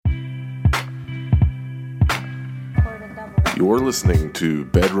You're listening to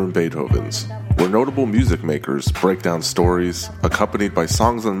Bedroom Beethovens, where notable music makers break down stories accompanied by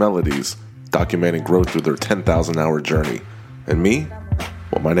songs and melodies documenting growth through their 10,000-hour journey. And me?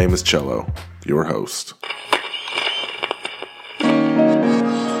 Well, my name is Cello, your host.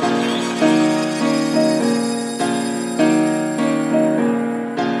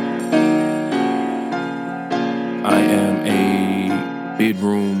 I am a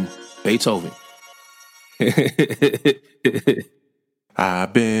bedroom Beethoven.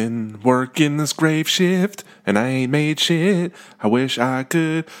 I've been working this grave shift, and I ain't made shit. I wish I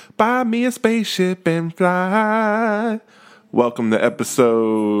could buy me a spaceship and fly. Welcome to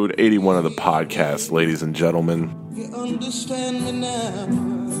episode 81 of the podcast, ladies and gentlemen. You understand me now.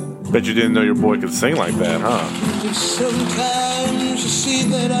 Bet you didn't know your boy could sing like that, huh? Sometimes you see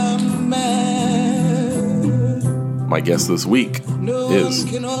that I'm mad. My guest this week No is...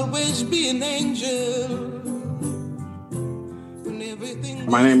 one can always be an angel.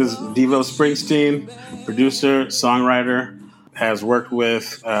 My name is Devo Springsteen, producer, songwriter, has worked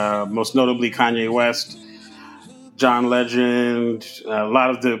with most notably Kanye West, John Legend, a lot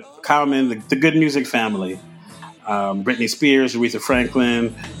of the common, the good music family. Britney Spears, Aretha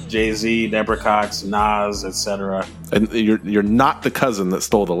Franklin, Jay-Z, Deborah Cox, Nas, etc. And you're not the cousin that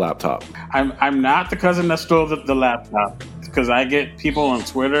stole the laptop. I'm not the cousin that stole the laptop, because I get people on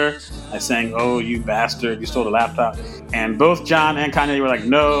Twitter saying, "Oh, you bastard, you stole the laptop." And both John and Kanye were like,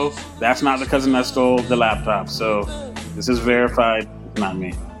 "No, that's not the cousin that stole the laptop." So this is verified, not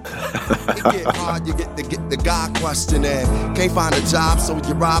me. It get hard, you get the guy questioning. Can't find a job, so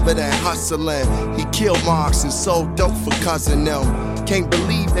you rob it and hustling. He killed Marks and sold dope for cousin them. Can't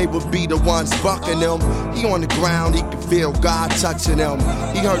believe they would be the ones bucking him. He on the ground, he could feel God touching him.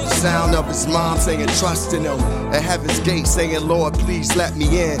 He heard the sound of his mom saying trust in him. At heaven's gate saying, "Lord, please let me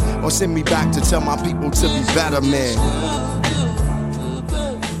in, or send me back to tell my people to be better men."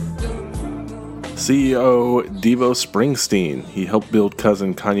 CEO Devo Springsteen. He helped build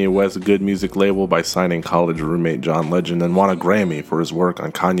cousin Kanye West's good music label by signing college roommate John Legend, and won a Grammy for his work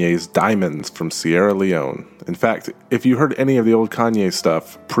on Kanye's Diamonds from Sierra Leone. In fact, if you heard any of the old Kanye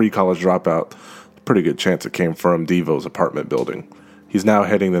stuff, pre-college dropout, pretty good chance it came from Devo's apartment building. He's now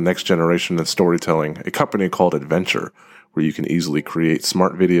heading the next generation in storytelling, a company called Adventure, where you can easily create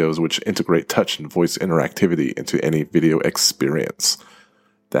smart videos which integrate touch and voice interactivity into any video experience.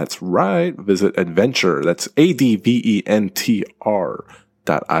 That's right. Visit Adventure. That's ADVENTR.io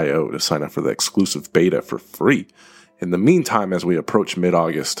to sign up for the exclusive beta for free. In the meantime, as we approach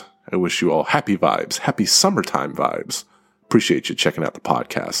mid-August, I wish you all happy vibes, happy summertime vibes. Appreciate you checking out the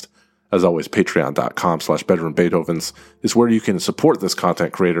podcast. As always, patreon.com/bedroombeethovens is where you can support this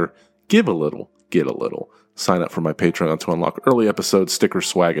content creator. Give a little, get a little. Sign up for my Patreon to unlock early episodes, stickers,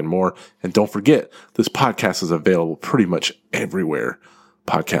 swag, and more. And don't forget, this podcast is available pretty much everywhere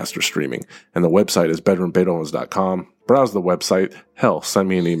podcasts are streaming, and the website is bedroombeethovens.com. Browse the website. Hell, send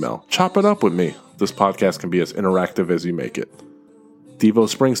me an email. Chop it up with me. This podcast can be as interactive as you make it. Devo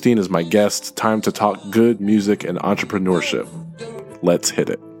Springsteen is my guest. Time to talk good music and entrepreneurship. Let's hit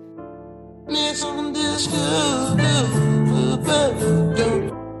it.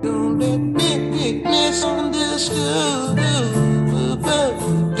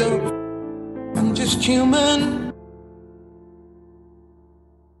 I'm just human.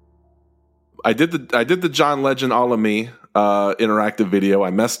 I did the John Legend All of Me interactive video. I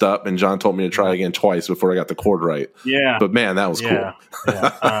messed up, and John told me to try again twice before I got the chord right. Yeah, but man, that was cool.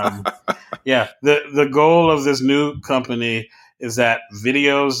 Yeah. The goal of this new company is that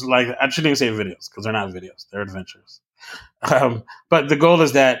videos, like, I shouldn't even say videos because they're not videos; they're adventures. But the goal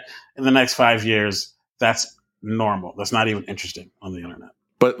is that in the next 5 years, that's normal. That's not even interesting on the internet.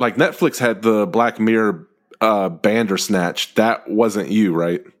 But like Netflix had the Black Mirror Bandersnatch. That wasn't you,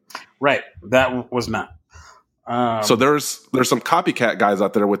 right? Right. That was not. So there's some copycat guys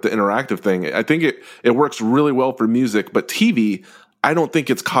out there with the interactive thing. I think it works really well for music, but TV, I don't think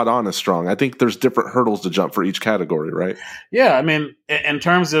it's caught on as strong. I think there's different hurdles to jump for each category, right? Yeah. I mean, in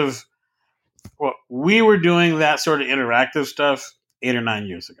terms of, well, we were doing that sort of interactive stuff 8 or 9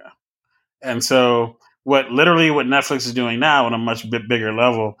 years ago. And so what Netflix is doing now on a much bigger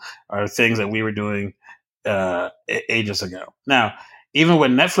level are things that we were doing ages ago. Now, even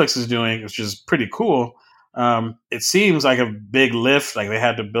what Netflix is doing, which is pretty cool, it seems like a big lift. Like they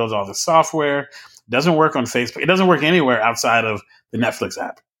had to build all the software. It doesn't work on Facebook. It doesn't work anywhere outside of the Netflix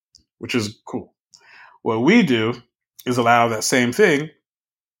app, which is cool. What we do is allow that same thing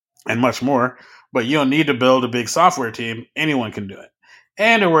and much more, but you don't need to build a big software team. Anyone can do it.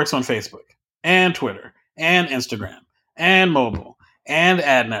 And it works on Facebook and Twitter and Instagram and mobile and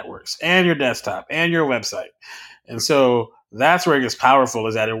ad networks and your desktop and your website. And so that's where it gets powerful,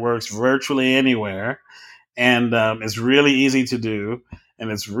 is that it works virtually anywhere, and it's really easy to do, and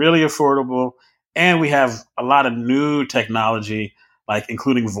it's really affordable, and we have a lot of new technology, like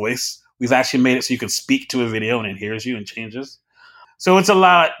including voice. We've actually made it so you can speak to a video and it hears you and changes. So it's a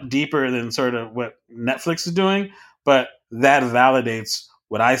lot deeper than sort of what Netflix is doing, but that validates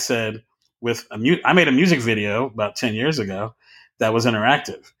what I said with I made a music video about 10 years ago that was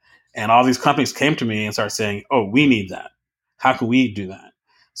interactive. And all these companies came to me and started saying, oh, we need that. How can we do that?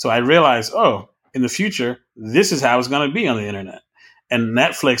 So I realized, oh, in the future, this is how it's going to be on the internet. And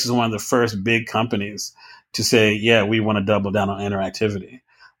Netflix is one of the first big companies to say, yeah, we want to double down on interactivity.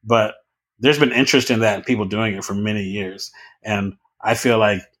 But there's been interest in that and people doing it for many years. And I feel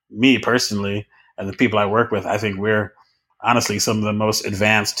like, me personally, and the people I work with, I think we're honestly some of the most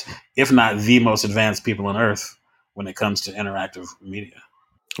advanced, if not the most advanced people on earth when it comes to interactive media.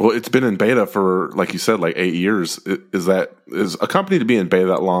 Well, it's been in beta for, like you said, like 8 years. Is a company to be in beta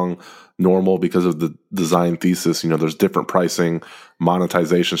that long normal because of the design thesis? You know, there's different pricing,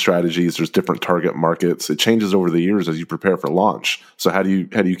 monetization strategies, there's different target markets. It changes over the years as you prepare for launch. So how do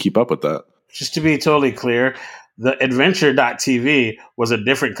you keep up with that? Just to be totally clear, the Adventure.tv was a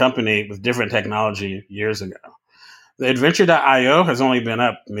different company with different technology years ago. The Adventure.io has only been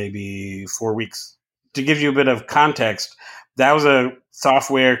up maybe 4 weeks. To give you a bit of context, that was a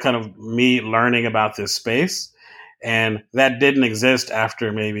software kind of me learning about this space, and that didn't exist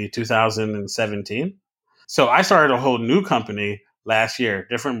after maybe 2017. So I started a whole new company last year,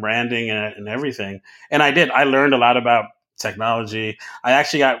 different branding and everything. And I learned a lot about technology. I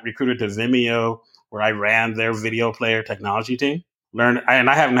actually got recruited to Vimeo, where I ran their video player technology team. And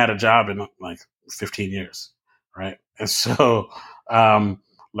I haven't had a job in like 15 years, right? And so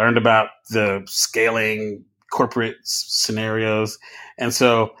learned about the scaling corporate scenarios. And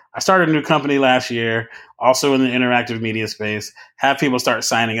so I started a new company last year, also in the interactive media space, have people start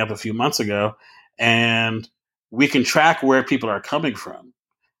signing up a few months ago, and we can track where people are coming from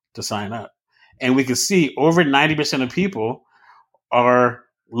to sign up. And we can see over 90% of people are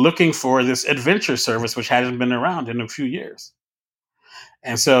looking for this adventure service, which hasn't been around in a few years.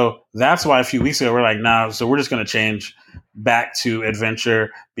 And so that's why a few weeks ago, we're like, nah, so we're just going to change back to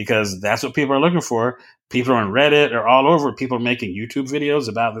adventure because that's what people are looking for. People are on Reddit or all over. People are making YouTube videos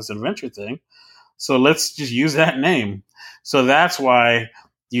about this adventure thing. So let's just use that name. So that's why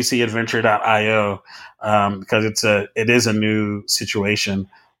you see adventure.io, because it is a new situation,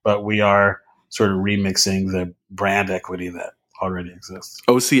 but we are sort of remixing the brand equity that already exists.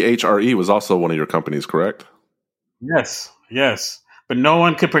 OCHRE was also one of your companies, correct? Yes. But no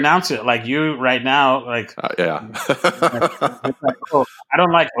one could pronounce it like you right now. Like, yeah. It's like, oh, I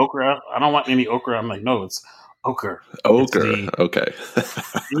don't like okra. I don't want any okra. I'm like, no, it's ochre. Okay.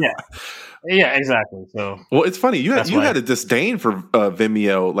 Yeah, exactly. So, well, it's funny. You had a disdain for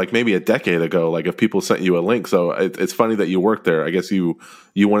Vimeo like maybe a decade ago. Like if people sent you a link, so it's funny that you worked there. I guess you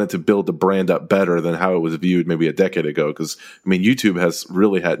wanted to build the brand up better than how it was viewed maybe a decade ago. Because I mean, YouTube has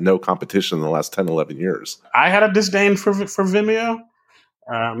really had no competition in the last 10, 11 years. I had a disdain for Vimeo.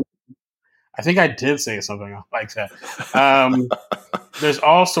 I think I did say something like that. There's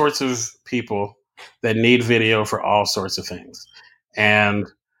all sorts of people that need video for all sorts of things, and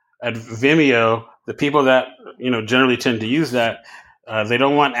at Vimeo, the people that generally tend to use that, they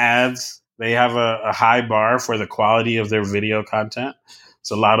don't want ads. They have a high bar for the quality of their video content.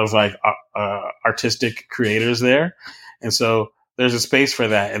 It's a lot of like artistic creators there, and so there's a space for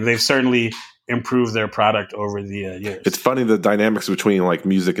that, and they've certainly improved their product over the years. It's funny the dynamics between like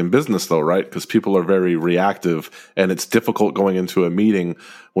music and business, though, right? Because people are very reactive, and it's difficult going into a meeting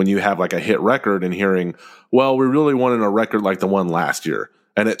when you have like a hit record and hearing, well, we really wanted a record like the one last year.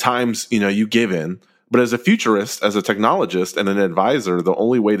 And at times, you give in. But as a futurist, as a technologist, and an advisor, the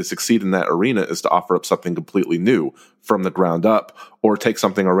only way to succeed in that arena is to offer up something completely new from the ground up, or take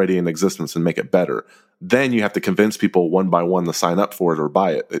something already in existence and make it better. Then you have to convince people one by one to sign up for it or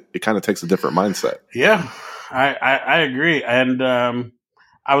buy it. It kind of takes a different mindset. Yeah, I agree. And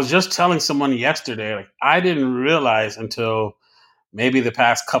I was just telling someone yesterday, like I didn't realize until maybe the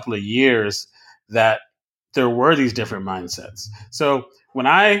past couple of years that there were these different mindsets. So when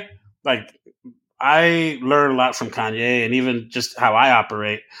I learned a lot from Kanye, and even just how I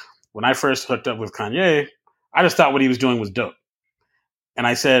operate. When I first hooked up with Kanye, I just thought what he was doing was dope. And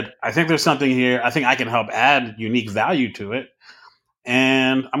I said, I think there's something here. I think I can help add unique value to it.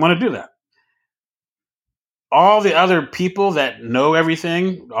 And I'm going to do that. All the other people that know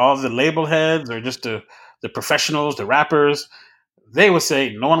everything, all the label heads or just the professionals, the rappers, they would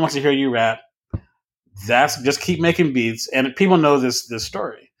say, no one wants to hear you rap. Just keep making beats. And people know this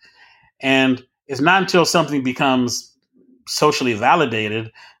story. And it's not until something becomes socially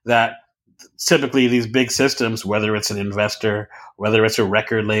validated that typically these big systems, whether it's an investor, whether it's a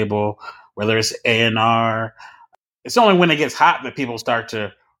record label, whether it's A&R, it's only when it gets hot that people start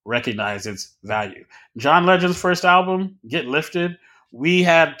to recognize its value. John Legend's first album, Get Lifted, we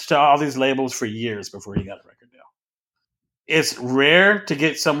had to all these labels for years before he got a record deal. It's rare to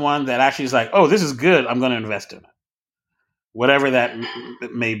get someone that actually is like, oh, this is good, I'm going to invest in it. Whatever that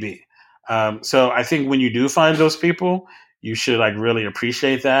may be. So I think when you do find those people, you should like really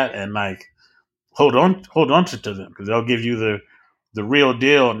appreciate that and like hold on to them, because they'll give you the real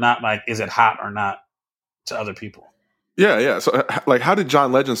deal, not like, is it hot or not to other people. Yeah. So, like, how did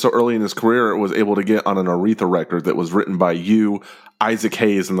John Legend so early in his career was able to get on an Aretha record that was written by you, Isaac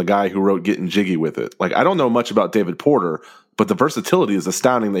Hayes, and the guy who wrote Getting Jiggy with It? Like, I don't know much about David Porter, but the versatility is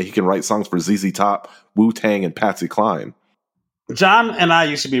astounding that he can write songs for ZZ Top, Wu-Tang, and Patsy Cline. John and I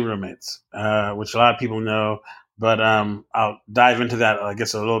used to be roommates, which a lot of people know, but I'll dive into that, I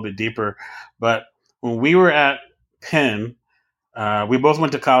guess, a little bit deeper. But when we were at Penn, we both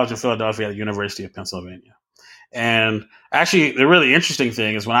went to college in Philadelphia at the University of Pennsylvania. And actually, the really interesting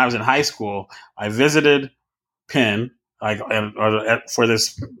thing is when I was in high school, I visited Penn for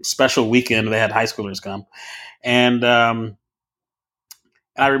this special weekend. They had high schoolers come. And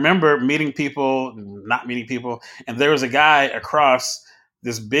I remember meeting people, not meeting people, and there was a guy across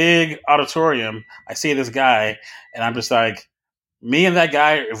this big auditorium. I see this guy, and I'm just like, me and that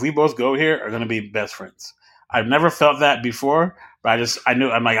guy, if we both go here, are going to be best friends. I've never felt that before, but I knew,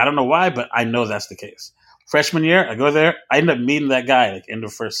 I'm like, I don't know why, but I know that's the case. Freshman year, I go there, I end up meeting that guy like end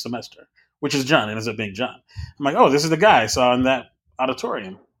of first semester, which is John. It ends up being John. I'm like, oh, this is the guy I saw in that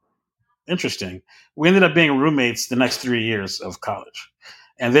auditorium. Interesting. We ended up being roommates the next 3 years of college,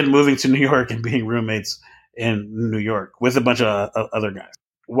 and then moving to New York and being roommates in New York with a bunch of other guys.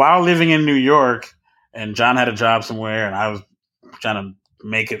 While living in New York, and John had a job somewhere, and I was trying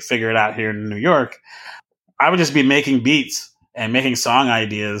to figure it out here in New York, I would just be making beats and making song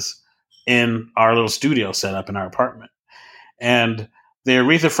ideas in our little studio set up in our apartment. And the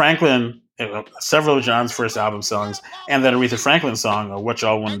Aretha Franklin, several of John's first album songs, and that Aretha Franklin song, or What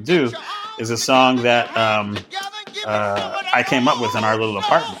Y'all Want to Do, is a song that I came up with in our little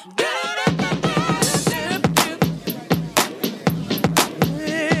apartment.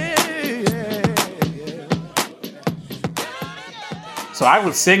 So I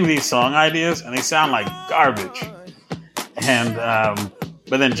would sing these song ideas, and they sound like garbage. And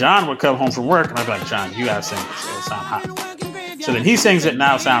but then John would come home from work, and I'd be like, John, you gotta sing this. It'll sound hot. So then he sings it.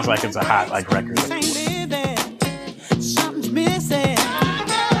 Now sounds like it's a hot like record.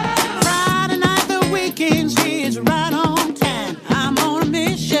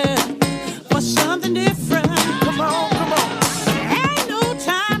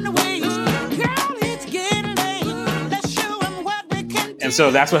 And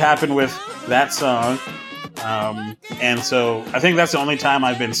so that's what happened with that song. And so I think that's the only time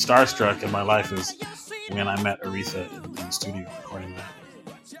I've been starstruck in my life is when I met Aretha in the studio recording that.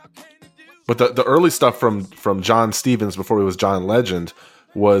 But the early stuff from John Stevens before he was John Legend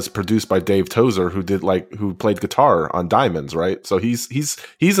was produced by Dave Tozer, who played guitar on Diamonds, right? So he's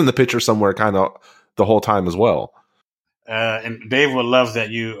in the picture somewhere kind of the whole time as well. And Dave will love that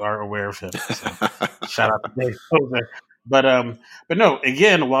you are aware of him. So shout out to Dave Tozer. But no,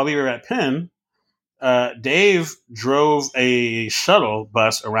 again, while we were at Penn, Dave drove a shuttle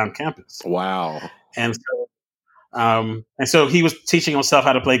bus around campus. Wow. And so he was teaching himself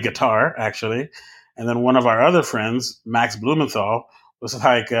how to play guitar, actually. And then one of our other friends, Max Blumenthal, was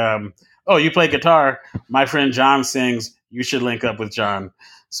like, oh, you play guitar? My friend John sings. You should link up with John.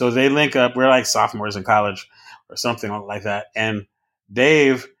 So they link up. We're like sophomores in college or something like that. And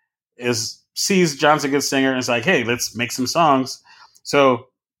Dave sees John's a good singer and is like, hey, let's make some songs. So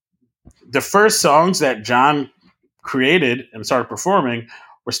the first songs that John created and started performing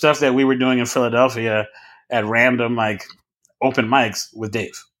were stuff that we were doing in Philadelphia at random, like open mics with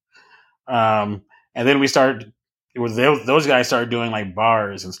Dave. And then those guys started doing like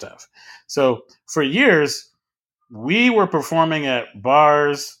bars and stuff. So for years, we were performing at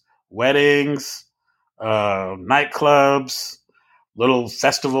bars, weddings, nightclubs, little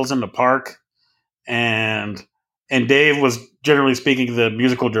festivals in the park. And Dave was, generally speaking, the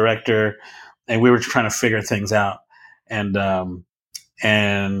musical director, and we were trying to figure things out. And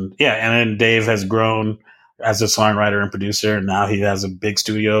then Dave has grown as a songwriter and producer, and now he has a big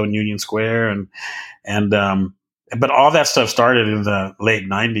studio in Union Square, but all that stuff started in the late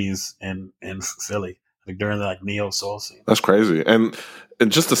 '90s in Philly. like during the like neo soul scene. That's crazy. And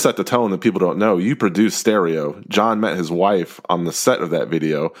just to set the tone that people don't know, you produced Stereo. John met his wife on the set of that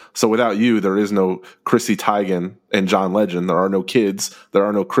video. So without you, there is no Chrissy Teigen and John Legend. There are no kids. There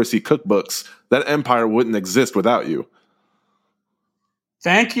are no Chrissy cookbooks. That empire wouldn't exist without you.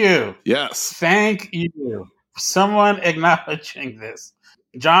 Thank you. Yes. Thank you. Someone acknowledging this.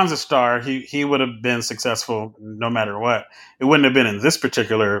 John's a star. He would have been successful no matter what. It wouldn't have been in this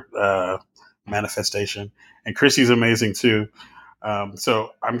particular manifestation. And Chrissy's amazing too.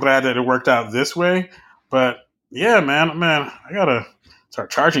 So I'm glad that it worked out this way. But yeah, man, I gotta start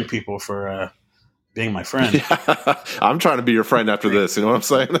charging people for being my friend. Yeah. I'm trying to be your friend after this. You know what I'm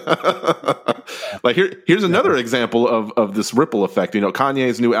saying? Like here's another example of this ripple effect. You know,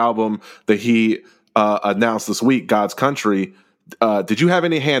 Kanye's new album that he announced this week, God's Country. Did you have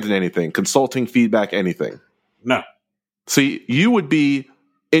any hand in anything? Consulting, feedback, anything? No. See, you would be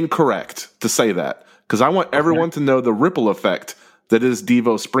incorrect to say that, because I want everyone to know the ripple effect that is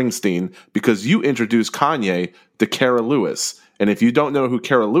Devo Springsteen, because you introduced Kanye to Kara Lewis. And if you don't know who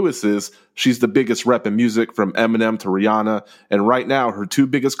Kara Lewis is, she's the biggest rep in music, from Eminem to Rihanna. And right now, her two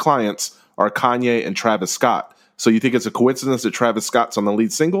biggest clients are Kanye and Travis Scott. So you think it's a coincidence that Travis Scott's on the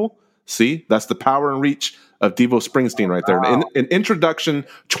lead single? See, that's the power and reach of Devo Springsteen right there. Wow. An introduction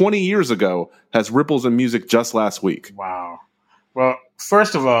 20 years ago has ripples in music just last week. Wow. Well,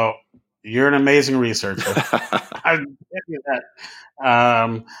 first of all, you're an amazing researcher. I give you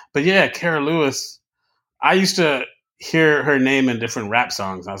that. But yeah, Kara Lewis, I used to hear her name in different rap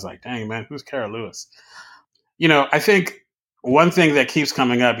songs. I was like, dang, man, who's Kara Lewis? You know, I think one thing that keeps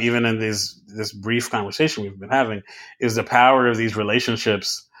coming up, even in this brief conversation we've been having, is the power of these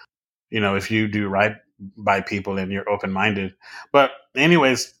relationships. You know, if you do right by people and you're open-minded. But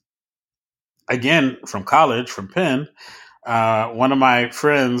anyways, again, from college, from Penn, one of my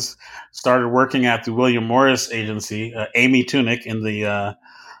friends started working at the William Morris agency, Amy Tunick, in the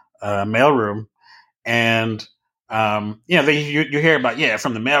mailroom. And, you hear about,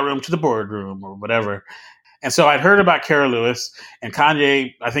 from the mailroom to the boardroom or whatever. And so I'd heard about Kara Lewis and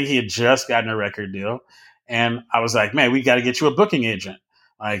Kanye. I think he had just gotten a record deal. And I was like, man, we got to get you a booking agent.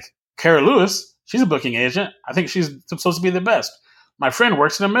 Like, Kara Lewis, she's a booking agent. I think she's supposed to be the best. My friend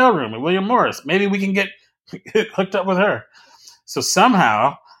works in a mailroom at William Morris. Maybe we can get hooked up with her. So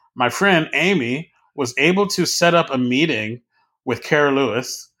somehow my friend Amy was able to set up a meeting with Kara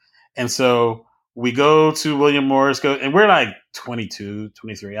Lewis. And so we go to William Morris, and we're like 22,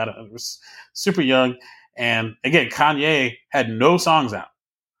 23. I don't know. We're super young. And again, Kanye had no songs out.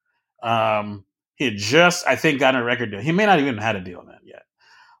 He had just, I think, gotten a record deal. He may not even have had a deal then yet.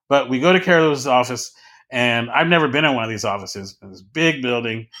 But we go to Kara Lewis's office, and I've never been in one of these offices. It's this big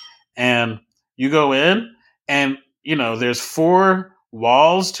building, and you go in, and you know there's 4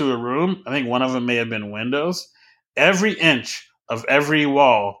 walls to a room. I think one of them may have been windows. Every inch of every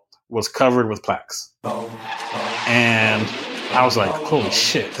wall was covered with plaques, and I was like, "Holy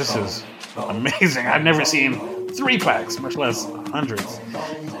shit, this is amazing! I've never seen 3 plaques, much less hundreds."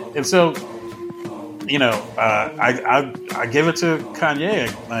 And so, you know, I give it to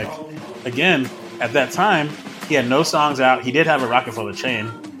Kanye. Like, again, at that time, he had no songs out. He did have a Rockefeller chain.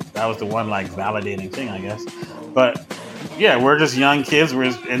 That was the one, like, validating thing, I guess. But, yeah, we're just young kids.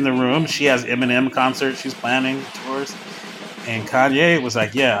 We're in the room. She has Eminem concerts she's planning, tours. And Kanye was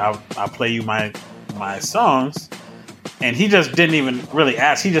like, yeah, I'll play you my songs. And he just didn't even really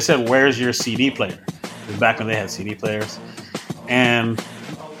ask. He just said, where's your CD player? It was back when they had CD players. And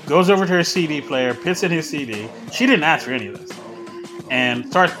goes over to her CD player, puts in his CD. She didn't ask for any of this. And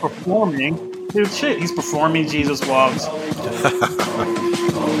starts performing his shit. He's performing Jesus Walks.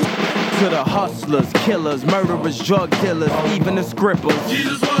 To the hustlers, killers, murderers, drug dealers, even the scribblers.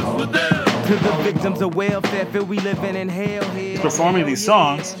 Jesus Walks with them. To the victims of welfare, feel we living in hell here. He's performing these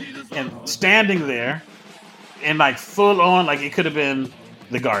songs and standing there in like full on, like it could have been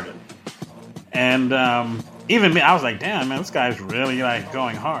the Garden. And even me, I was like, damn, man, this guy's really like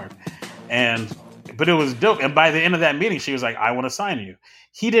going hard. But it was dope. And by the end of that meeting, she was like, I want to sign you.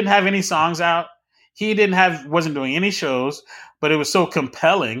 He didn't have any songs out. He wasn't doing any shows, but it was so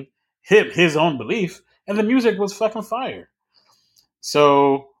compelling, his own belief, and the music was fucking fire.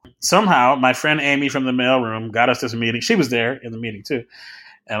 So somehow my friend Amy from the mailroom got us this meeting. She was there in the meeting too.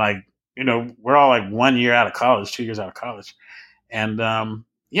 And like, you know, we're all like 1 year out of college, 2 years out of college. And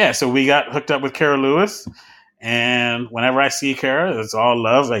so we got hooked up with Kara Lewis. And whenever I see Kara, it's all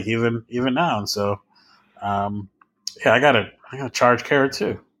love, like even now. And so, I gotta charge Kara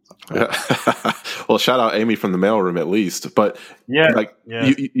too. Yeah. Well, shout out Amy from the mailroom at least. But you're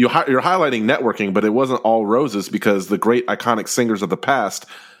highlighting networking, but it wasn't all roses, because the great iconic singers of the past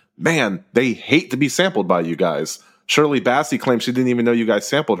man, they hate to be sampled by you guys. Shirley Bassey claims she didn't even know you guys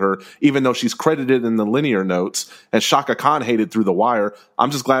sampled her, even though she's credited in the linear notes. And Shaka Khan hated Through the Wire.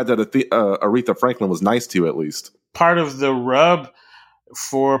 I'm just glad that Aretha Franklin was nice to you at least. Part of the rub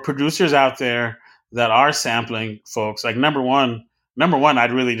for producers out there that are sampling folks, like number one,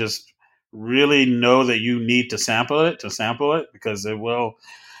 I'd really just really know that you need to sample it because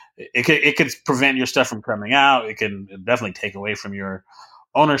it could prevent your stuff from coming out. It can definitely take away from your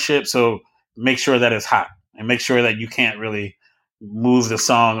ownership. So make sure that it's hot and make sure that you can't really move the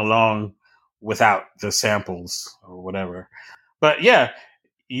song along without the samples or whatever. But yeah,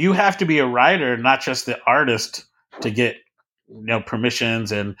 you have to be a writer, not just the artist, to get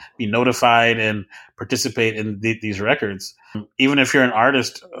permissions and be notified and participate in these records. Even if you're an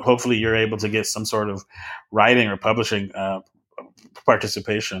artist, hopefully you're able to get some sort of writing or publishing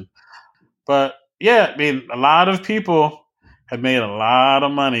participation. But yeah, I mean, a lot of people have made a lot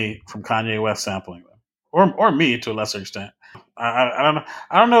of money from Kanye West sampling them, or me to a lesser extent. I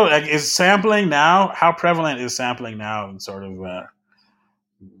don't know. Like, is sampling now? How prevalent is sampling now in sort of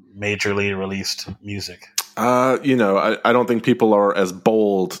majorly released music? I don't think people are as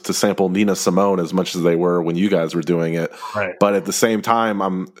bold to sample Nina Simone as much as they were when you guys were doing it. Right. But at the same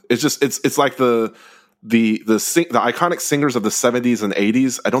time, it's like the iconic singers of the 70s and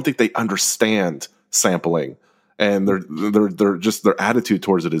 80s. I don't think they understand sampling, and they're just, their attitude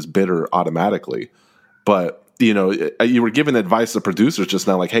towards it is bitter automatically. But you were giving advice to producers just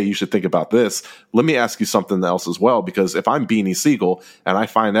now, like, hey, you should think about this. Let me ask you something else as well, because if I'm Beanie Siegel and I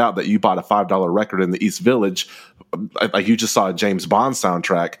find out that you bought a $5 record in the East Village, like you just saw a James Bond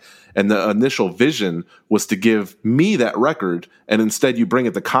soundtrack, and the initial vision was to give me that record, and instead you bring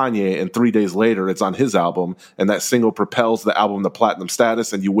it to Kanye, and 3 days later it's on his album, and that single propels the album to platinum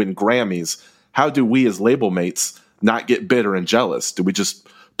status, and you win Grammys. How do we as label mates not get bitter and jealous? Do we just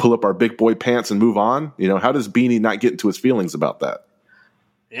pull up our big boy pants and move on? How does Beanie not get into his feelings about that?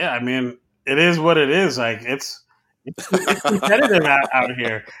 Yeah, I mean, it is what it is. Like, it's competitive out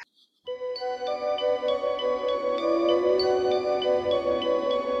here.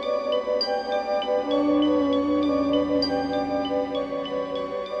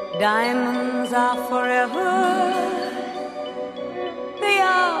 Diamonds are forever. They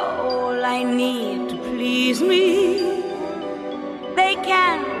are all I need to please me. They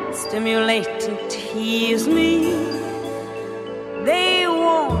can stimulate and tease me. They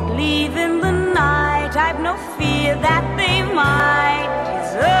won't leave in the night. I've no fear that they might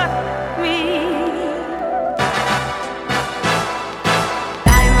desert me.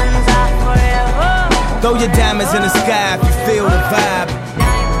 Diamonds are forever. Throw your diamonds in the sky if you feel the vibe.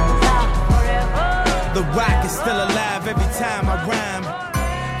 Diamonds are forever. The rock is still alive every time I rhyme.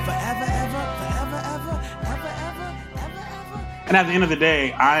 Forever, ever, forever, ever, ever, ever, ever, ever. And at the end of the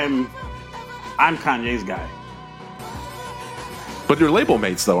day, I'm Kanye's guy. But you're label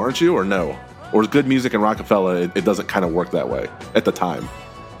mates, though, aren't you, or no? Or is Good Music and Rockefeller, it doesn't kind of work that way at the time?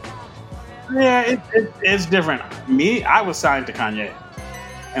 Yeah, it's different. Me, I was signed to Kanye,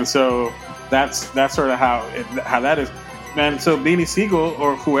 and so that's sort of how that is. Man, so Beanie Siegel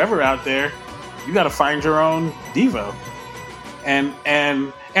or whoever out there, you got to find your own Devo, and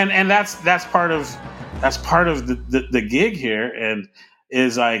that's part of the gig here, and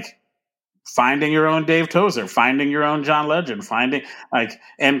is like finding your own Dave Tozer, finding your own John Legend,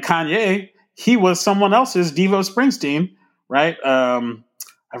 and Kanye, he was someone else's Devo Springsteen, right? I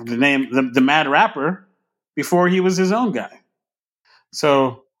have the name, the Mad Rapper, before he was his own guy.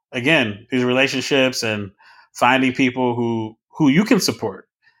 So again, these relationships and finding people who you can support,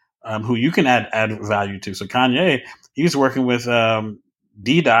 who you can add value to. So Kanye, he was working with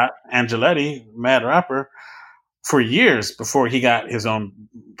D. Angeletti, Mad Rapper, for years before he got his own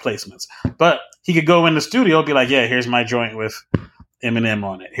placements. But he could go in the studio and be like, yeah, here's my joint with Eminem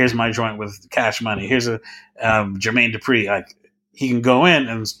on it. Here's my joint with Cash Money. Here's a Jermaine Dupri. Like, he can go in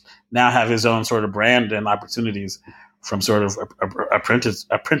and now have his own sort of brand and opportunities from sort of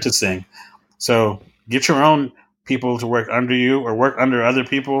apprenticing. So get your own people to work under you or work under other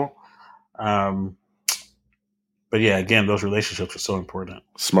people. But yeah, again, those relationships are so important.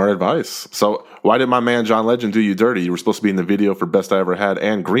 Smart advice. So why did my man John Legend do you dirty? You were supposed to be in the video for Best I Ever Had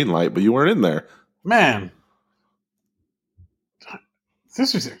and Greenlight, but you weren't in there. Man,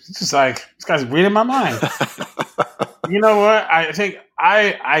 this is like, this guy's reading my mind. You know what? I think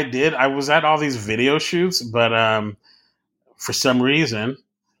I did. I was at all these video shoots, but for some reason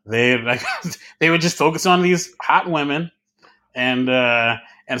they would just focus on these hot women, and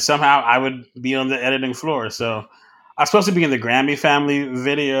somehow I would be on the editing floor. So I was supposed to be in the Grammy Family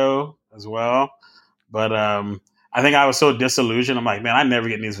video as well, but I think I was so disillusioned. I'm like, man, I never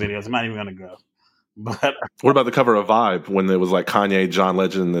get in these videos. I'm not even gonna go. But What about the cover of Vibe when it was like Kanye, John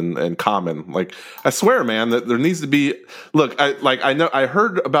Legend, and Common? Like, I swear, man, that there needs to be. Look, I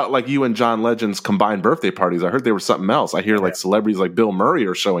heard about like you and John Legend's combined birthday parties. I heard they were something else. I hear like celebrities like Bill Murray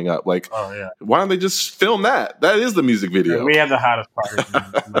are showing up. Like, oh yeah, why don't they just film that? That is the music video. we had the hottest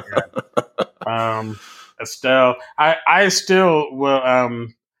parties. Estelle, I still will.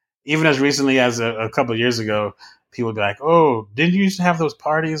 Even as recently as a couple of years ago, people would be like, "Oh, didn't you used to have those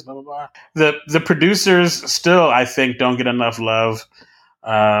parties?" Blah blah blah. The producers still, I think, don't get enough love,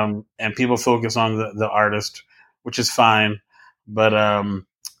 and people focus on the artist, which is fine. But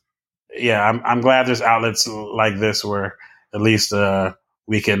yeah, I'm glad there's outlets like this where at least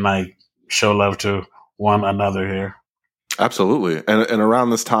we can like show love to one another here. Absolutely, and around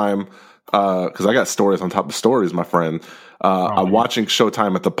this time, because I got stories on top of stories, my friend. I'm watching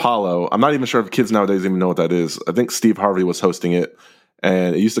Showtime at the Apollo. I'm not even sure if kids nowadays even know what that is. I think Steve Harvey was hosting it,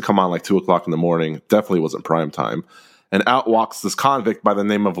 and it used to come on like 2:00 in the morning. Definitely wasn't prime time. And out walks this convict by the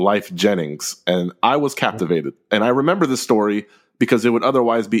name of Life Jennings, and I was captivated. And I remember this story because it would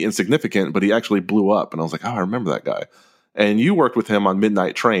otherwise be insignificant, but he actually blew up, and I was like, oh, I remember that guy. And you worked with him on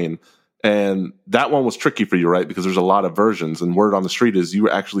Midnight Train, and that one was tricky for you, right? Because there's a lot of versions, and word on the street is you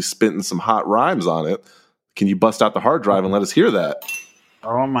were actually spitting some hot rhymes on it. Can you bust out the hard drive and let us hear that?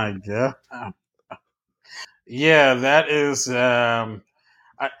 Oh my god! Yeah, that is. I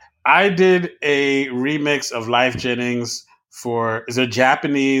did a remix of Life Jennings is a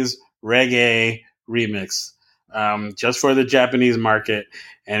Japanese reggae remix, just for the Japanese market,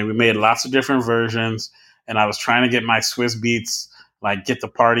 and we made lots of different versions. And I was trying to get my Swiss Beats, like get the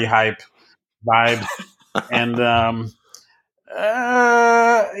party hype vibe, and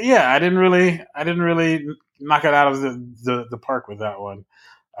yeah, I didn't really knock it out of the park with that one.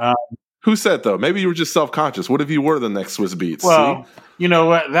 Who said though? Maybe you were just self-conscious. What if you were the next Swiss Beats? Well, you know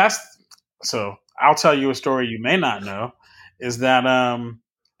what? So I'll tell you a story you may not know. Is that I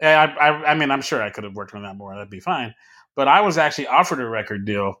mean, I'm sure I could have worked on that more. That'd be fine. But I was actually offered a record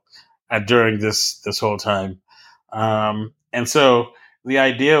deal during this whole time, and so the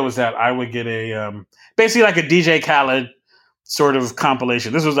idea was that I would get a basically like a DJ Khaled sort of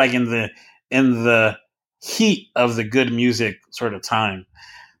compilation. This was like in the heat of the good music sort of time.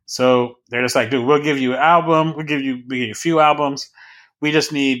 So they're just like, dude, we'll give you an album. We give you a few albums. We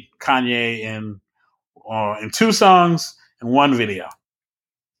just need Kanye in 2 songs and 1 video.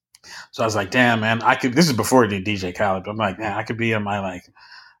 So I was like, damn, man, I could. This is before I did DJ Khaled, but I'm like, man, I could be in my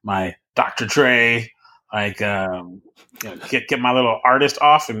Dr. Dre, like, get my little artist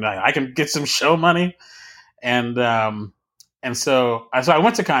off, and I can get some show money. And so I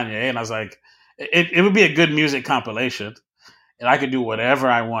went to Kanye, and I was like, it would be a good music compilation, and I could do whatever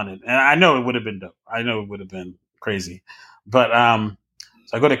I wanted. And I know it would have been dope. I know it would have been crazy. But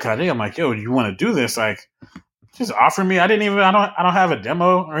so I go to Kanye. I'm like, yo, do you want to do this? Like, just offer me. I don't have a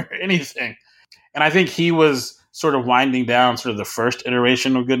demo or anything. And I think he was sort of winding down sort of the first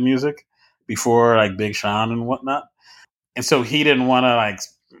iteration of good music before like Big Sean and whatnot. And so he didn't want to like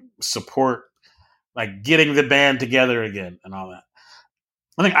support like getting the band together again and all that.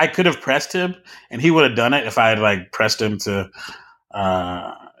 I think I could have pressed him, and he would have done it if I had like pressed him to,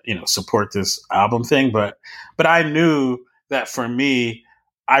 support this album thing. But I knew that for me,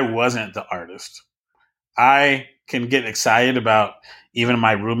 I wasn't the artist. I can get excited about even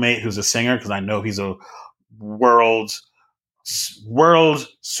my roommate who's a singer because I know he's a world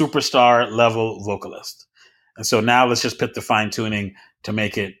superstar level vocalist. And so now let's just put the fine tuning to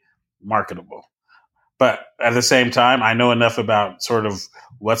make it marketable. But at the same time, I know enough about sort of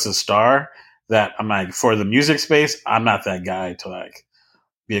what's a star that I'm like, for the music space, I'm not that guy to like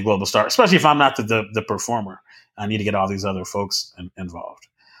be a global star, especially if I'm not the performer. I need to get all these other folks involved.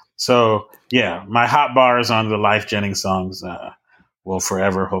 So yeah, my hot bars on the Life Jennings songs will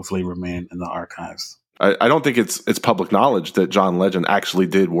forever hopefully remain in the archives. I don't think it's public knowledge that John Legend actually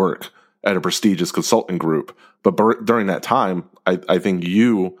did work at a prestigious consulting group. But during that time, I think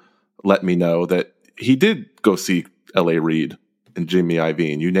you let me know that he did go see L.A. Reid and Jimmy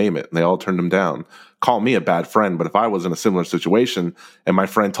Iovine, you name it, and they all turned him down. Call me a bad friend, but if I was in a similar situation and my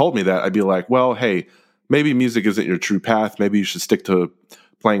friend told me that, I'd be like, well, hey, maybe music isn't your true path. Maybe you should stick to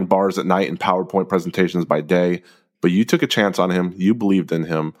playing bars at night and PowerPoint presentations by day. But you took a chance on him. You believed in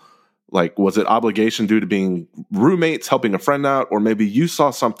him. Like, was it obligation due to being roommates, helping a friend out? Or maybe you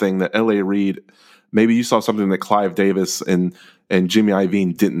saw something that L.A. Reid, maybe you saw something that Clive Davis and Jimmy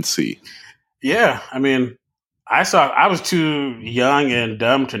Iovine didn't see. Yeah, I mean, I was too young and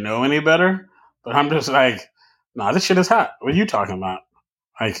dumb to know any better, but I'm just like, nah, this shit is hot. What are you talking about?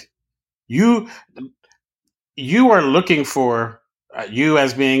 Like, you are looking for, you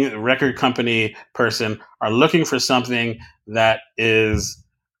as being a record company person, are looking for something that is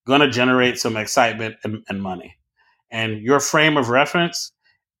going to generate some excitement and money. And your frame of reference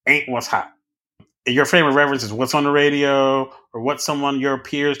ain't what's hot. Your frame of reference is what's on the radio or what your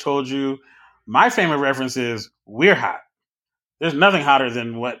peers told you. My frame of reference is we're hot. There's nothing hotter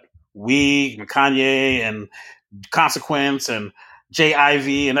than what we and Kanye and Consequence and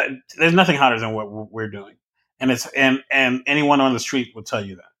JIV, and there's nothing hotter than what we're doing. And and anyone on the street will tell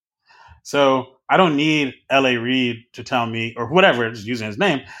you that. So I don't need L.A. Reid to tell me, or whatever, just using his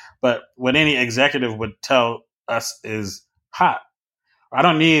name, but what any executive would tell us is hot. I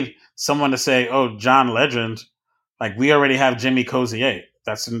don't need someone to say, "Oh, John Legend," like we already have Jimmy Cozier.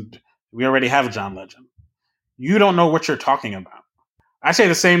 We already have John Legend. You don't know what you're talking about. I say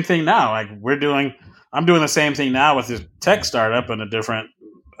the same thing now. Like I'm doing the same thing now with this tech startup on a different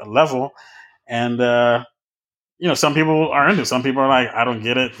level, and some people are into it. Some people are like, "I don't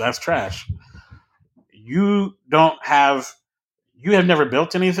get it. That's trash." You have never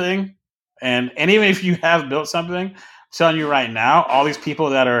built anything, and even if you have built something, I'm telling you right now, all these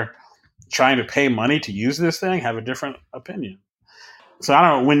people that are trying to pay money to use this thing have a different opinion. So I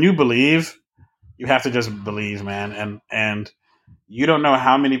don't know. When you believe, you have to just believe, man. And you don't know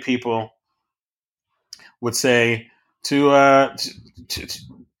how many people would say to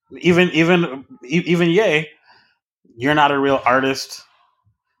even Ye, you're not a real artist.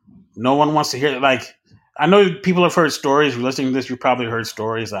 No one wants to hear it. Like, I know people have heard stories. You're listening to this, you probably heard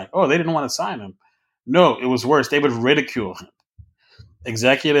stories like, oh, they didn't want to sign him. No, it was worse. They would ridicule him.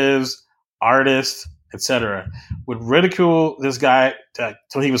 Executives, artists, etc., would ridicule this guy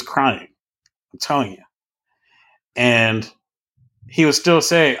till he was crying. I'm telling you. And he would still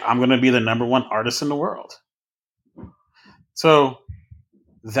say, I'm going to be the number one artist in the world. So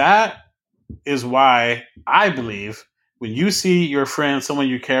that is why I believe when you see your friend, someone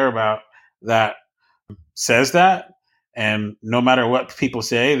you care about, that says that, and no matter what people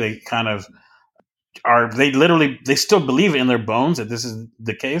say, they kind of they still believe in their bones that this is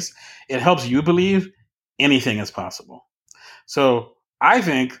the case. It helps you believe anything is possible. So I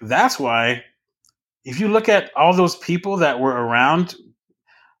think that's why, if you look at all those people that were around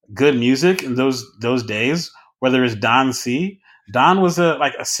good music in those days, whether it's Don C. Don was a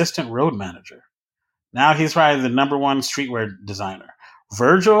assistant road manager. Now he's probably the number one streetwear designer.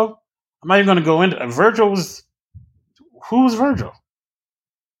 Virgil, I'm not even going to go into it. Who was Virgil?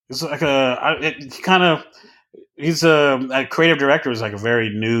 It's like he's a creative director is like a very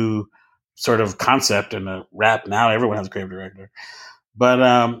new sort of concept in the rap. Now everyone has a creative director.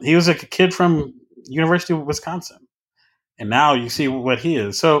 But he was a kid from University of Wisconsin. And now you see what he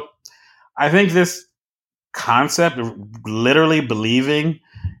is. So I think this concept of literally believing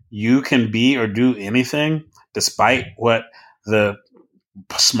you can be or do anything despite what the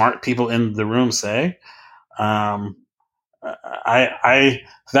smart people in the room say,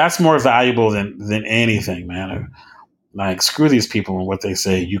 that's more valuable than anything, man. Like, screw these people and what they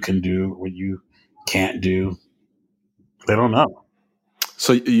say you can do, what you can't do. They don't know.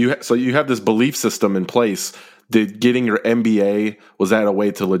 So you have this belief system in place. Did getting your MBA, was that a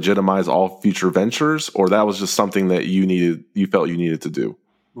way to legitimize all future ventures, or that was just something that you felt you needed to do?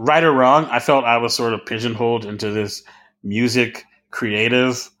 Right or wrong, I felt I was sort of pigeonholed into this music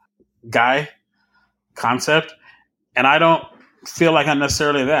creative guy concept, and I don't feel like I'm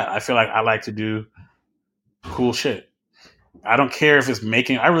necessarily that. I feel like I like to do cool shit. I don't care if it's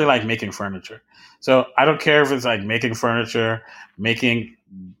I really like making furniture. So I don't care if it's like making furniture, making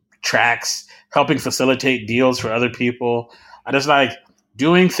tracks, helping facilitate deals for other people. I just like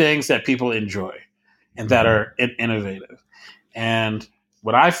doing things that people enjoy and that are innovative. And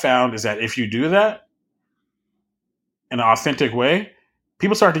what I found is that if you do that in an authentic way,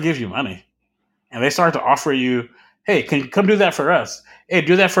 people start to give you money. And they start to offer you, hey, can you come do that for us? Hey,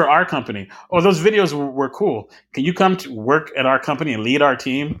 do that for our company. Oh, those videos were cool. Can you come to work at our company and lead our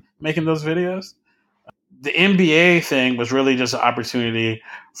team making those videos? The MBA thing was really just an opportunity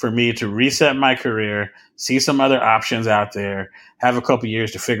for me to reset my career, see some other options out there, have a couple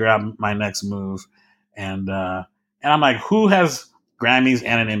years to figure out my next move. And I'm like, who has Grammys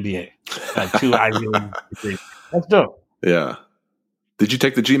and an MBA? Like 2 Ivy League degrees. That's dope. Yeah. Did you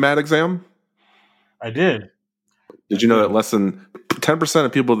take the GMAT exam? I did. Did you know that less than 10%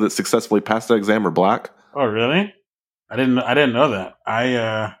 of people that successfully passed that exam are black? Oh, really? I didn't know that.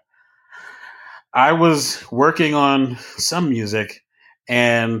 I was working on some music,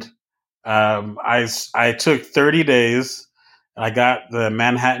 and I took 30 days. I got the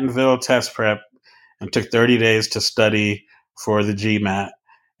Manhattanville test prep and took 30 days to study for the GMAT.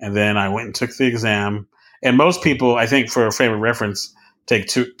 And then I went and took the exam. And most people, I think, for a frame of reference, take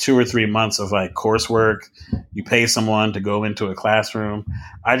two or 3 months of like coursework. You pay someone to go into a classroom.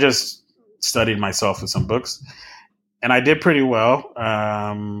 I just studied myself with some books, and I did pretty well.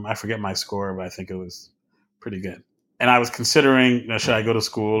 I forget my score, but I think it was pretty good. And I was considering, should I go to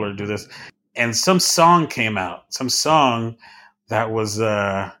school or do this? And some song came out. Some song that was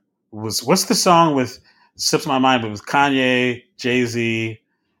what's the song with slips my mind? But it was Kanye, Jay-Z,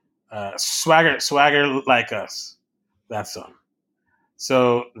 Swagger Like Us. That song.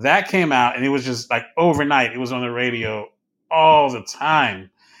 So that came out, and it was just like overnight. It was on the radio all the time.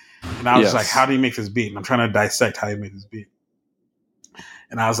 And I was just like, how do you make this beat? And I'm trying to dissect how you make this beat.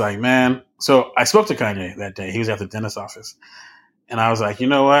 And I was like, man. So I spoke to Kanye that day. He was at the dentist's office. And I was like, you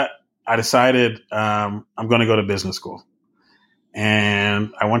know what? I decided I'm going to go to business school.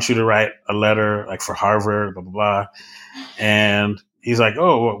 And I want you to write a letter like for Harvard, blah, blah, blah. And he's like,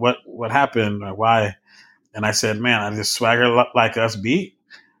 oh, what happened? Or why? And I said, man, I just Swagger Like Us beat.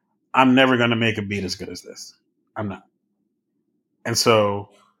 I'm never going to make a beat as good as this. I'm not. And so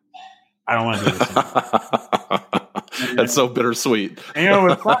I don't want to do this anymore. That's so bittersweet. And you know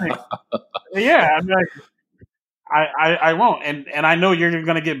what's funny? Yeah, I'm like, I won't. And I know you're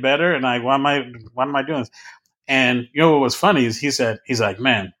going to get better. And why am I doing this? And you know what was funny is he's like,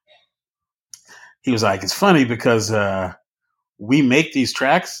 man, he was like, it's funny because we make these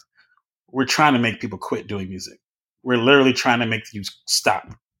tracks. We're trying to make people quit doing music. We're literally trying to make you stop.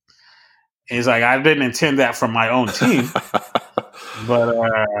 And he's like, I didn't intend that from my own team, but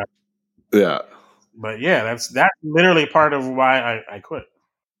that's literally part of why I quit.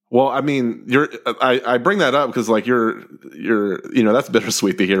 Well, I mean, I bring that up because like you're that's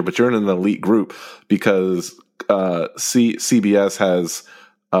bittersweet to hear, but you're in an elite group because CBS has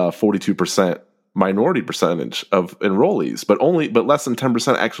 42% minority percentage of enrollees, but less than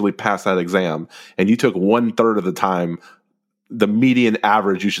 10% actually pass that exam. And you took 1/3 of the time, the median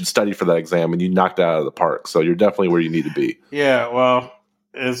average you should study for that exam, and you knocked it out of the park. So you're definitely where you need to be. Yeah, well,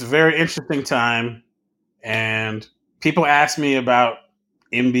 it's a very interesting time, and people ask me about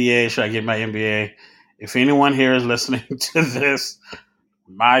MBA. Should I get my MBA? If anyone here is listening to this,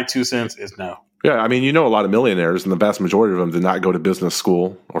 my 2 cents is no. Yeah, I mean, a lot of millionaires, and the vast majority of them did not go to business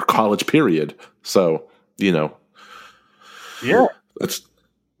school or college, period. So, Yeah. That's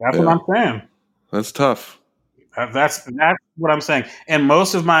what I'm saying. That's tough. That's what I'm saying. And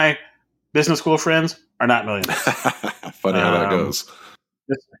most of my business school friends are not millionaires. Funny how that goes.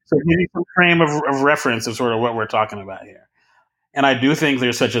 So give you some frame of reference of sort of what we're talking about here. And I do think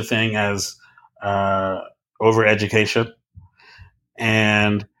there's such a thing as overeducation.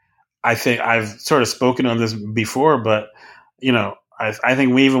 And I think I've sort of spoken on this before, but I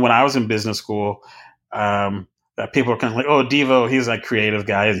think even when I was in business school, that people are kind of like, "Oh, Devo, he's a creative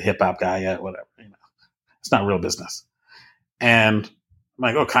guy, he's a hip hop guy, yeah, whatever." It's not real business. And I'm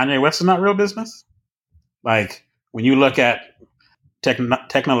like, "Oh, Kanye West is not real business." Like when you look at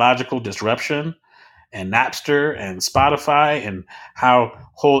technological disruption and Napster and Spotify and how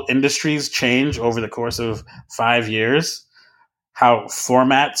whole industries change over the course of 5 years, how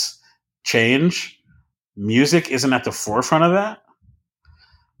formats change. Music isn't at the forefront of that.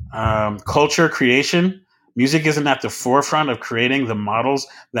 Culture creation. Music isn't at the forefront of creating the models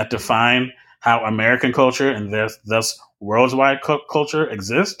that define how American culture and thus worldwide culture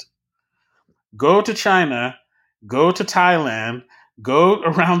exist. Go to China, go to Thailand, go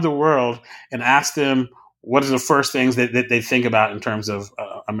around the world and ask them what are the first things that they think about in terms of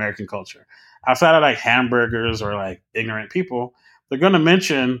American culture. Outside of like hamburgers or like ignorant people, they're going to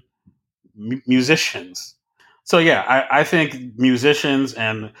mention musicians. So yeah, I think musicians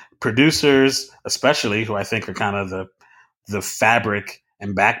and producers, especially, who I think are kind of the fabric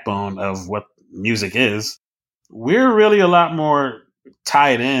and backbone of what music is, we're really a lot more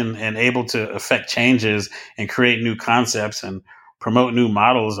tied in and able to affect changes and create new concepts and promote new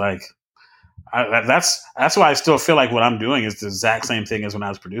models. Like that's why I still feel like what I'm doing is the exact same thing as when I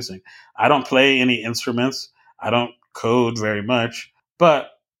was producing. I don't play any instruments. I don't code very much, but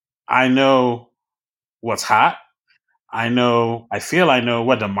I know what's hot. I feel I know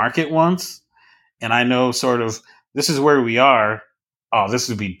what the market wants. And I know sort of, this is where we are. Oh, this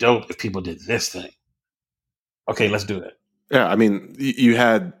would be dope if people did this thing. Okay, let's do it. Yeah, I mean, you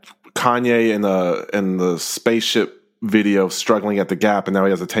had Kanye in the spaceship video struggling at the Gap, and now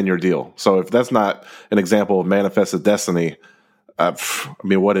he has a 10-year deal. So if that's not an example of manifested destiny, I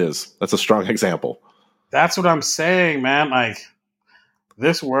mean, what is? That's a strong example. That's what I'm saying, man. Like,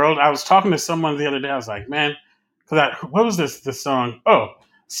 this world, I was talking to someone the other day. I was like, man, what was this song? Oh,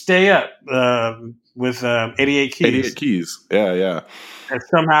 Stay Up. with 88 Keys. 88 Keys. Yeah, yeah. And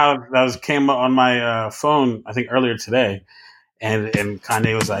somehow came on my phone, I think earlier today. And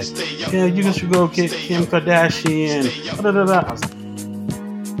Kanye was like, yeah, you guys should go get Kim Kardashian. Da, da, da. I was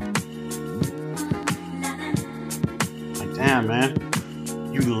like, damn, man.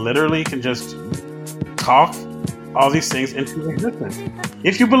 You literally can just talk all these things into existence.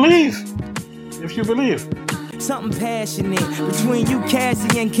 If you believe. Something passionate between you,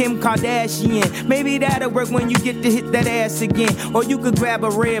 Cassie, and Kim Kardashian. Maybe that'll work when you get to hit that ass again. Or you could grab a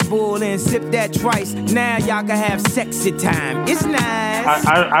Red Bull and sip that twice. Now y'all can have sexy time. It's nice.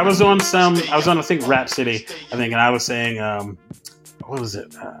 I was on I think Rap City, I think, and I was saying, what was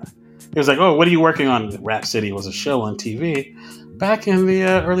it? It was like, oh, what are you working on? Rap City was a show on TV back in the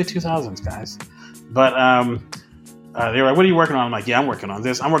early 2000s, guys. But they were like, what are you working on? I'm like, yeah, I'm working on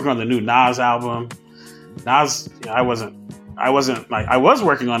this. I'm working on the new Nas album. Nas, I was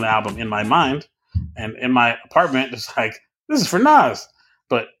working on the album in my mind and in my apartment. It's like, this is for Nas,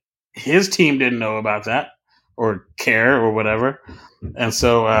 but his team didn't know about that or care or whatever. And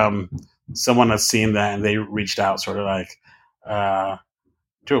so, someone has seen that and they reached out sort of like,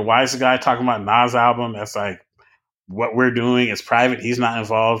 dude, why is the guy talking about Nas album? That's like what we're doing. It's private. He's not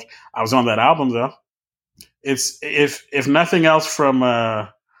involved. I was on that album though. It's if nothing else from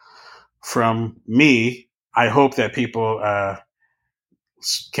me, I hope that people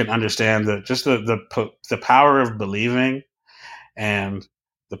can understand the power of believing and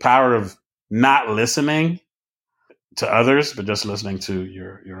the power of not listening to others, but just listening to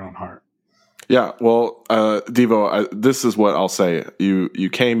your own heart. Yeah, well, Devo, this is what I'll say. You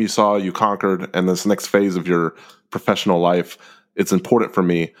came, you saw, you conquered, and this next phase of your professional life, it's important for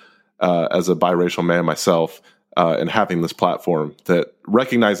me as a biracial man myself, and having this platform that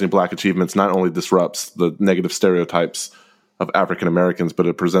recognizing Black achievements not only disrupts the negative stereotypes of African Americans, but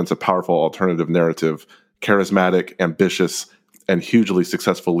it presents a powerful alternative narrative. Charismatic, ambitious, and hugely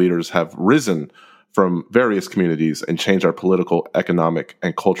successful leaders have risen from various communities and changed our political, economic,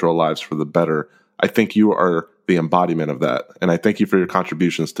 and cultural lives for the better. I think you are the embodiment of that. And I thank you for your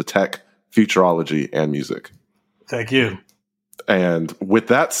contributions to tech, futurology, and music. Thank you. And with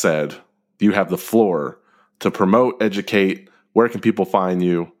that said, you have the floor to promote, educate. Where can people find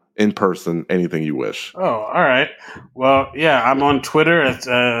you in person? Anything you wish. Oh, all right. Well, yeah, I'm on Twitter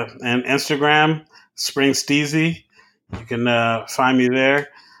and Instagram, Spring Steezy. You can find me there.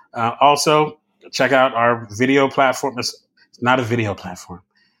 Also, check out our video platform. It's not a video platform.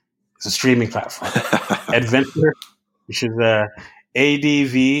 It's a streaming platform. Adventure, which is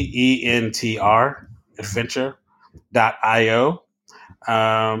ADVENTR, adventure.io.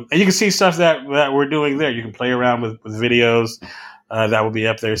 And you can see stuff that we're doing there. You can play around with videos that will be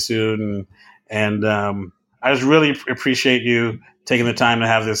up there soon. And I just really appreciate you taking the time to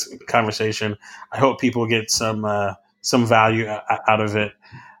have this conversation. I hope people get some value out of it.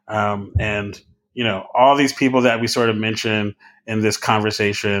 And, you know, all these people that we sort of mentioned in this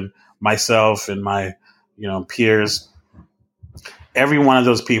conversation, myself and my, peers, every one of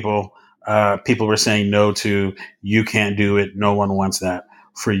those people were saying no to, you can't do it. No one wants that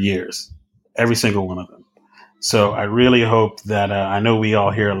for years, every single one of them. So I really hope that I know we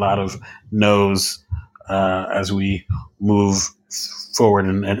all hear a lot of no's as we move forward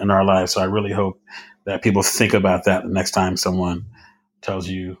in our lives. So I really hope that people think about that the next time someone tells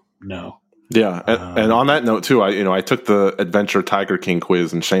you no. Yeah, and on that note too, I took the Adventure Tiger King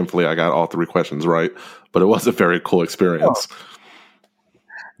quiz, and shamefully I got all 3 questions right, but it was a very cool experience. Oh.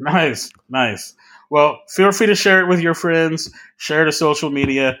 Nice. Well, feel free to share it with your friends, share it to social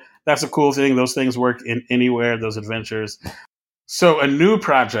media. That's a cool thing. Those things work in anywhere, those adventures. So a new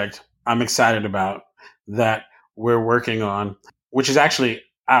project I'm excited about that we're working on, which is actually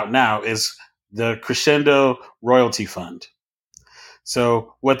out now, is the Crescendo Royalty Fund.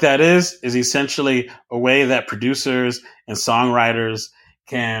 So what that is essentially a way that producers and songwriters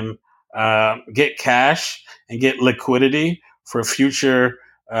can get cash and get liquidity for future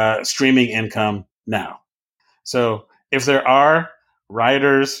streaming income now. So if there are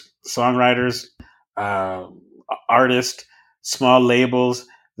writers, songwriters, artists, small labels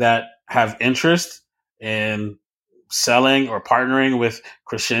that have interest in selling or partnering with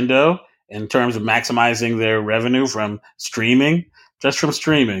Crescendo in terms of maximizing their revenue from streaming,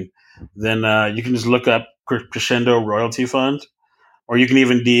 then you can just look up Crescendo Royalty Fund, or you can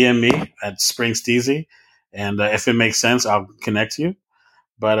even DM me at Spring Steezy, and if it makes sense, I'll connect you.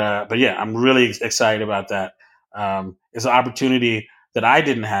 But yeah, I'm really excited about that. It's an opportunity that I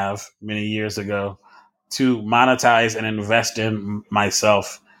didn't have many years ago to monetize and invest in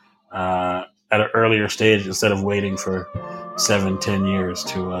myself at an earlier stage instead of waiting for 7-10 years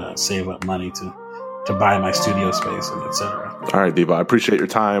to save up money to to buy my studio space and etc. All right, Devo, I appreciate your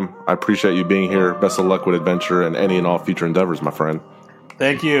time. I appreciate you being here. Best of luck with Adventure and any and all future endeavors, my friend.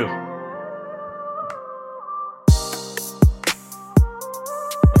 Thank you.